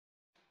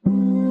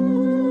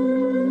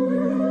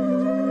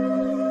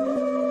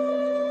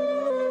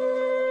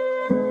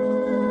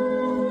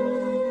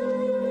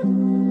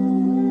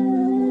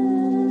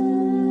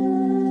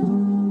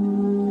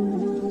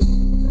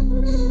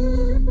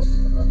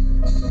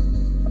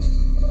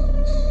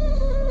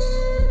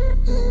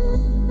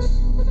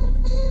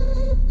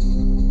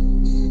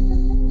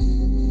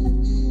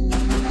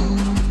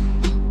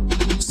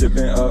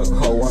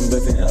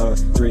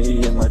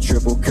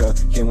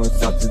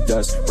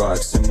bus.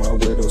 Rocks in my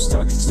widow's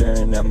tuck,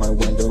 staring at my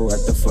window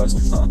at the fuss.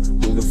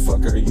 Who the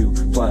fuck are you?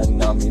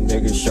 Plotting on me,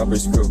 nigga, sharp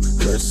as screw.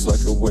 Curse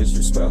like a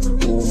wizard spell.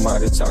 Who am I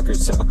to talk or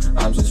tell?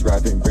 I'm just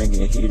rapping,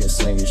 bringing heat and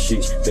slinging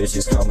sheets.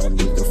 Bitches come and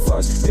leave the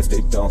fuss. If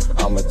they don't,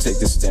 I'ma take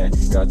the stand.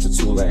 Got the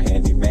tool at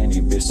handy,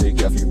 mandy. Bitch,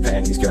 take off your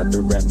panties. Got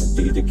the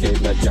remedy, decay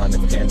like John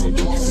F.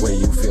 Kennedy. Where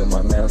you feel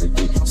my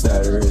melody,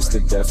 stutter is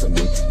the death of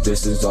me.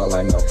 This is all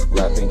I know.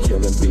 Rapping,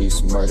 killing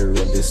beasts, murder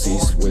and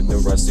deceased. With the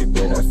rusty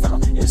bit I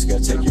found, it's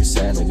gonna take your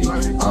sanity.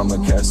 I'ma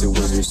cast a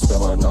wizard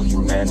spell on all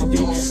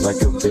humanity.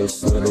 Like a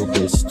bitch, little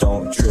bitch,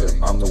 don't trip.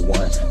 I'm the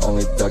one,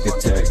 only thug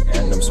attack,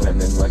 and I'm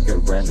spending like a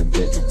random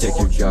bit. Take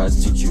your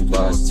jaws, teach you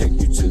laws, take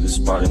you to the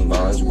spot in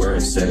laws where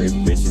it said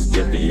bitches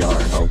get the yard.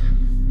 Oh.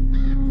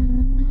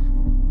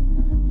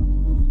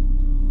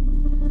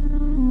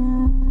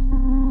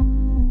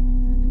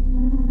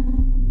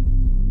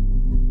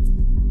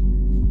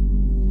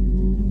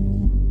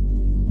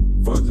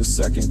 For the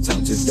second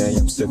time today,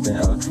 I'm sipping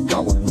up.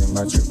 Got one in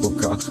my triple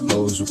cup.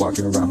 Hoes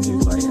walking around me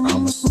like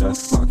I'm a stud.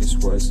 Pockets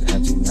was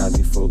empty, now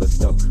they full of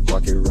dope.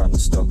 Walking around the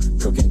stove,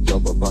 cooking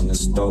dope up on the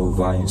stove.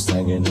 I ain't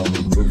slanging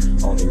only proof,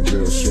 only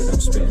real shit I'm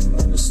spitting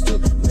in the stew.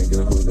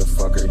 Nigga, who the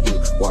fuck are you?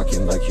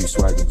 Walking like you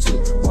swagging too.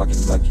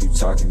 Walking like you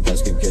talking,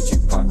 that's gonna get you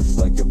popped.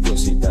 Like a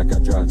pussy that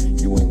got dropped.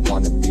 You ain't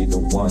wanna be the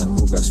one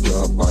who got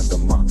scrubbed by the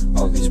mom.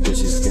 All these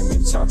bitches